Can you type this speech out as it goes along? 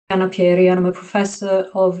Giuliana Pieri, and I'm a professor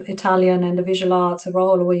of Italian and the visual arts at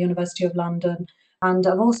Holloway, University of London. And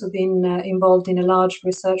I've also been involved in a large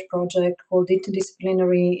research project called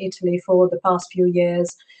Interdisciplinary Italy for the past few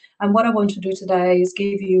years. And what I want to do today is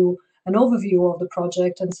give you an overview of the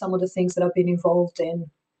project and some of the things that I've been involved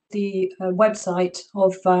in. The website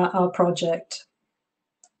of our project.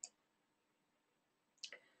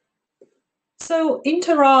 So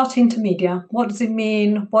Interart, Intermedia, what does it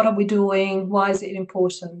mean? What are we doing? Why is it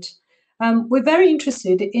important? We're very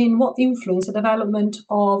interested in what influenced the development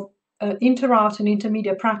of interart and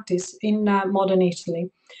intermedia practice in modern Italy,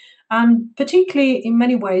 and particularly in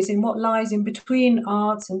many ways in what lies in between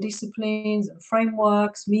arts and disciplines and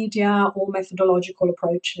frameworks, media, or methodological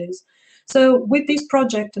approaches. So with this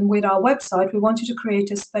project and with our website, we wanted to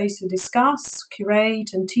create a space to discuss,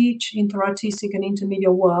 curate, and teach interartistic and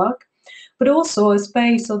intermedia work, but also a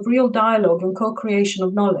space of real dialogue and co-creation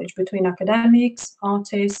of knowledge between academics,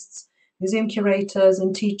 artists, museum curators,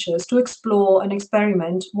 and teachers to explore and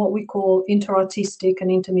experiment what we call interartistic and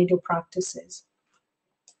intermedia practices.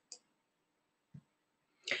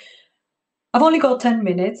 I've only got 10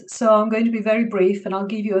 minutes, so I'm going to be very brief, and I'll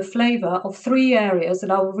give you a flavor of 3 areas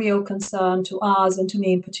that are of real concern to us and to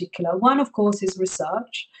me in particular. One, of course, is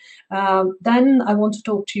research. Then I want to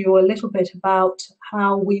talk to you a little bit about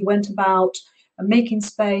how we went about making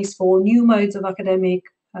space for new modes of academic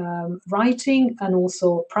writing and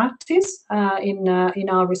also practice in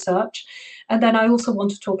our research. And then I also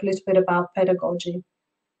want to talk a little bit about pedagogy.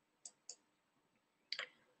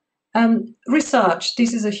 Research,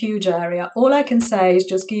 this is a huge area. All I can say is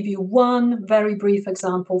just give you one very brief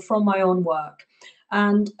example from my own work.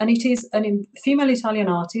 And it is a female Italian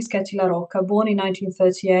artist, Katie La Rocca, born in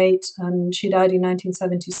 1938 and she died in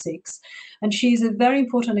 1976. And she's a very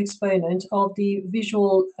important exponent of the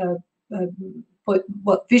visual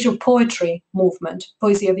poetry movement,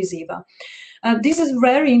 poesia visiva. This is a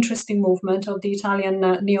very interesting movement of the Italian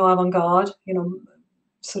neo-avant-garde,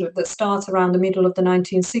 sort of that starts around the middle of the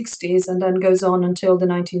 1960s and then goes on until the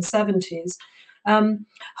 1970s.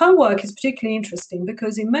 Her work is particularly interesting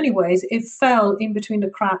because in many ways it fell in between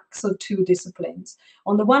the cracks of 2 disciplines.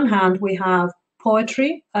 On the one hand, we have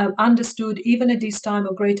poetry, understood even at this time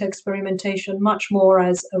of great experimentation much more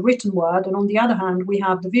as a written word, and on the other hand, we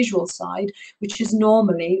have the visual side, which is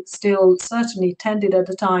normally still certainly tended at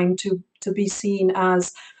the time to be seen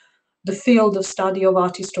as the field of study of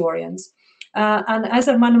art historians. And as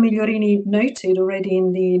Armando Migliorini noted already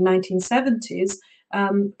in the 1970s,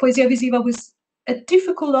 poesia visiva was a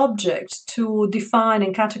difficult object to define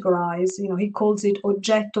and categorize. He calls it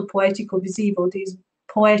oggetto poetico visivo, this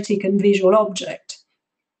poetic and visual object,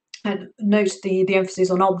 and notes the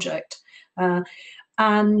emphasis on object. And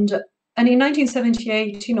in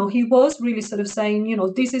 1978, he was really sort of saying,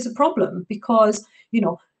 this is a problem because,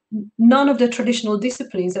 none of the traditional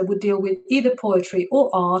disciplines that would deal with either poetry or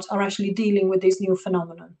art are actually dealing with this new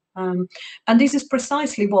phenomenon. And this is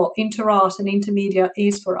precisely what interart and intermedia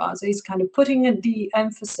is for us, is kind of putting the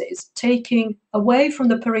emphasis, taking away from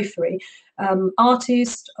the periphery,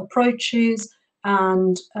 artists, approaches,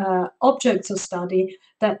 and objects of study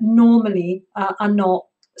that normally are not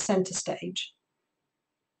center stage.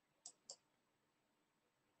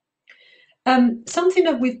 Something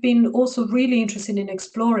that we've been also really interested in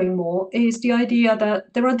exploring more is the idea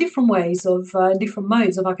that there are different ways of, different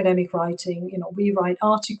modes of academic writing. We write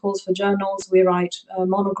articles for journals, we write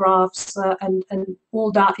monographs, and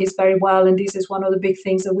all that is very well, and this is one of the big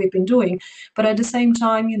things that we've been doing. But at the same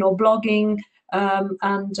time, blogging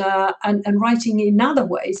and writing in other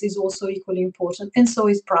ways is also equally important, and so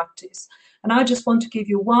is practice. And I just want to give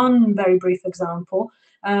you one very brief example,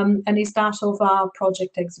 and it's that of our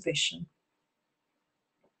project exhibition.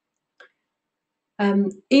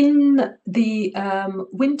 In the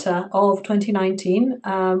winter of 2019,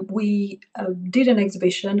 we did an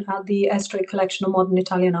exhibition at the Estorick Collection of Modern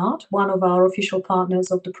Italian Art, one of our official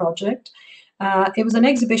partners of the project. It was an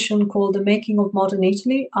exhibition called The Making of Modern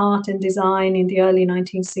Italy, Art and Design in the early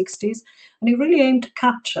 1960s, and it really aimed to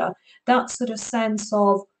capture that sort of sense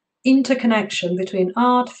of interconnection between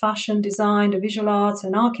art, fashion, design, the visual arts,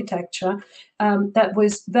 and architecture that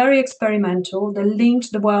was very experimental, that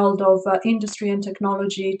linked the world of industry and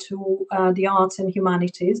technology to the arts and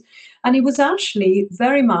humanities. And it was actually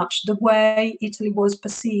very much the way Italy was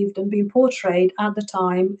perceived and being portrayed at the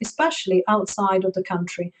time, especially outside of the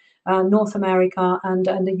country. North America and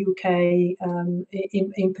the UK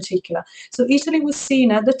in particular. So Italy was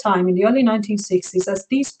seen at the time in the early 1960s as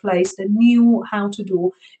this place that knew how to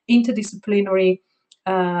do interdisciplinary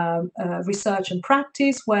research and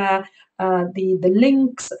practice, where the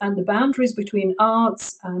links and the boundaries between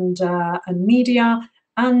arts and media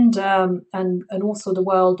and also the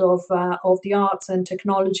world of the arts and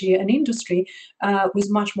technology and industry was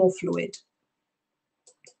much more fluid.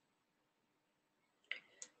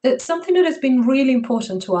 Something that has been really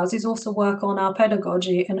important to us is also work on our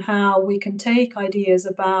pedagogy and how we can take ideas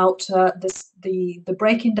about the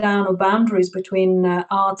breaking down of boundaries between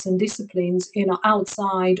arts and disciplines,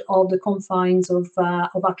 outside of the confines of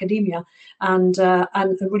academia, and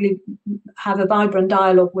really have a vibrant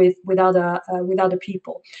dialogue with other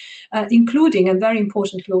people, including, and very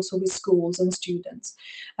importantly, also with schools and students.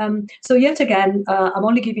 So yet again, I'm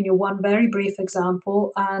only giving you one very brief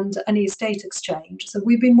example, and it's Tate Exchange. So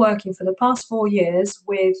we've been working for the past 4 years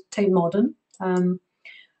with Tate Modern.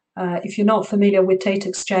 If you're not familiar with Tate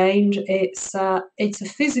Exchange, it's a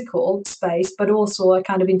physical space, but also a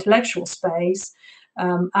kind of intellectual space.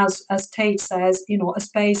 As Tate says, a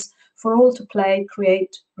space for all to play,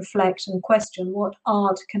 create, reflect, and question what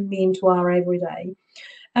art can mean to our everyday.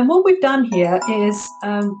 And what we've done here is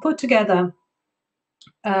put together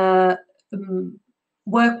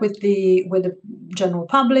work with the general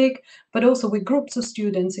public, but also with groups of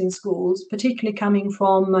students in schools, particularly coming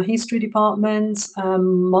from history departments,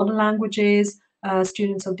 modern languages,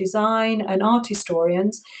 students of design, and art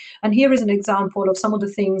historians. And here is an example of some of the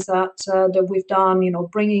things that we've done,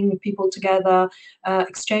 bringing people together,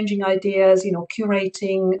 exchanging ideas,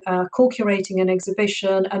 curating, co-curating an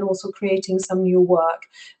exhibition, and also creating some new work.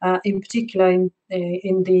 In particular,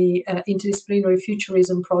 in the Interdisciplinary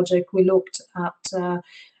Futurism project, we looked at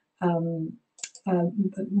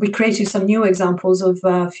we created some new examples of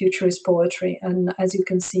futurist poetry, and as you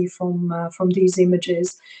can see from these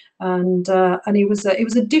images, and it was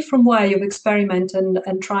a different way of experiment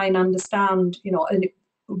and try and understand, and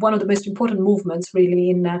one of the most important movements really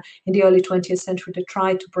in the early 20th century to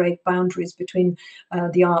try to break boundaries between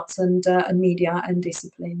the arts and media and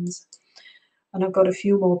disciplines. And I've got a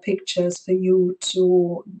few more pictures for you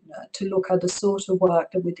to look at the sort of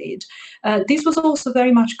work that we did. This was also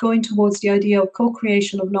very much going towards the idea of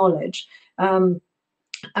co-creation of knowledge, and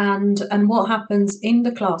what happens in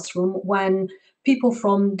the classroom when people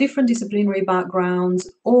from different disciplinary backgrounds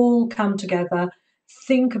all come together,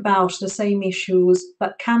 think about the same issues,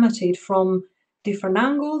 but come at it from different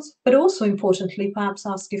angles, but also importantly, perhaps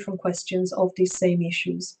ask different questions of these same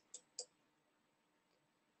issues.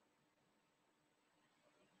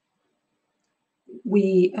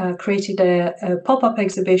 We created a pop-up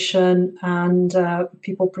exhibition, and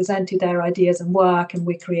people presented their ideas and work, and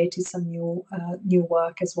we created some new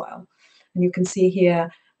work as well. And you can see here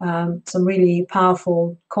some really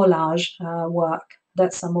powerful collage work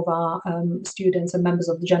that some of our students and members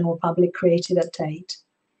of the general public created at Tate.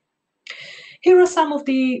 Here are some of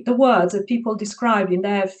the words that people described in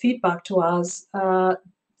their feedback to us,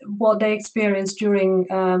 what they experienced during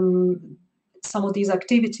some of these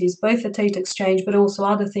activities, both at Tate Exchange, but also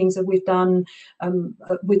other things that we've done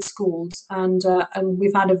with schools. And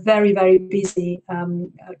we've had a very, very busy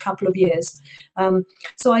couple of years.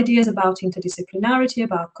 So ideas about interdisciplinarity,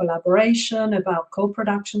 about collaboration, about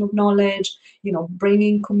co-production of knowledge,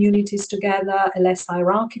 bringing communities together, a less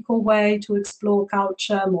hierarchical way to explore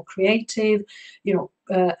culture, more creative,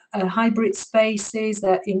 hybrid spaces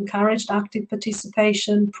that encouraged active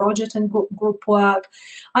participation, project and group work,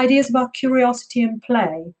 ideas about curiosity and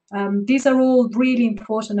play. These are all really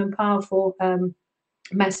important and powerful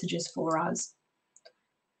messages for us.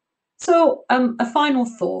 So a final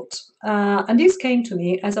thought, and this came to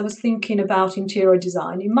me as I was thinking about interior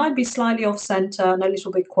design. It might be slightly off-center and a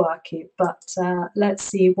little bit quirky, but let's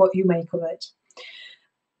see what you make of it.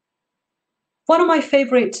 One of my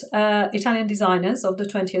favorite Italian designers of the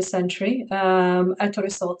 20th century, Ettore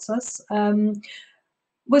Sozzas,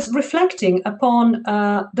 was reflecting upon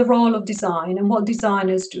the role of design and what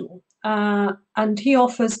designers do. And he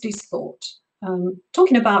offers this thought.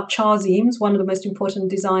 Talking about Charles Eames, one of the most important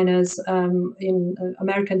designers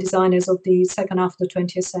American designers of the second half of the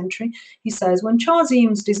 20th century, he says, when Charles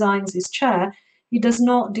Eames designs his chair, he does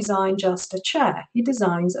not design just a chair, he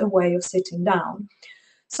designs a way of sitting down.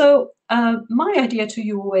 So my idea to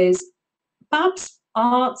you is perhaps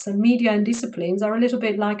arts and media and disciplines are a little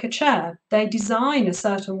bit like a chair. They design a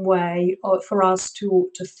certain way for us to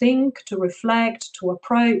think, to reflect, to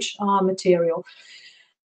approach our material.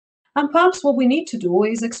 And perhaps what we need to do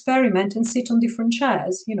is experiment and sit on different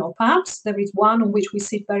chairs. Perhaps there is one on which we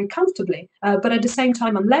sit very comfortably, but at the same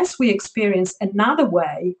time, unless we experience another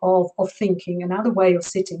way of thinking, another way of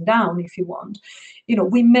sitting down, if you want,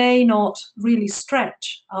 we may not really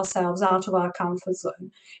stretch ourselves out of our comfort zone.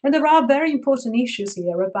 And there are very important issues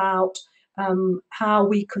here about how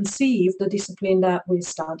we conceive the discipline that we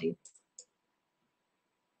study.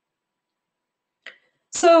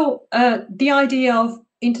 So the idea of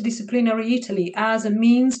interdisciplinary Italy as a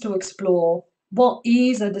means to explore what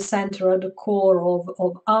is at the center, at the core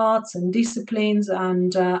of arts and disciplines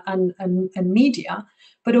and media,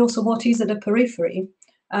 but also what is at the periphery,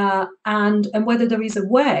 and whether there is a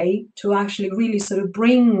way to actually really sort of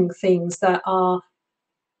bring things that are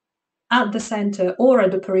at the center or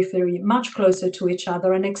at the periphery much closer to each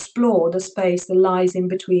other and explore the space that lies in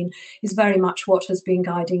between is very much what has been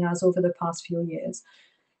guiding us over the past few years.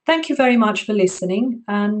 Thank you very much for listening,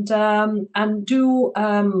 and do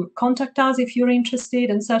contact us if you're interested,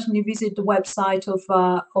 and certainly visit the website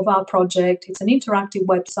of our project. It's an interactive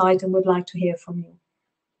website, and we'd like to hear from you.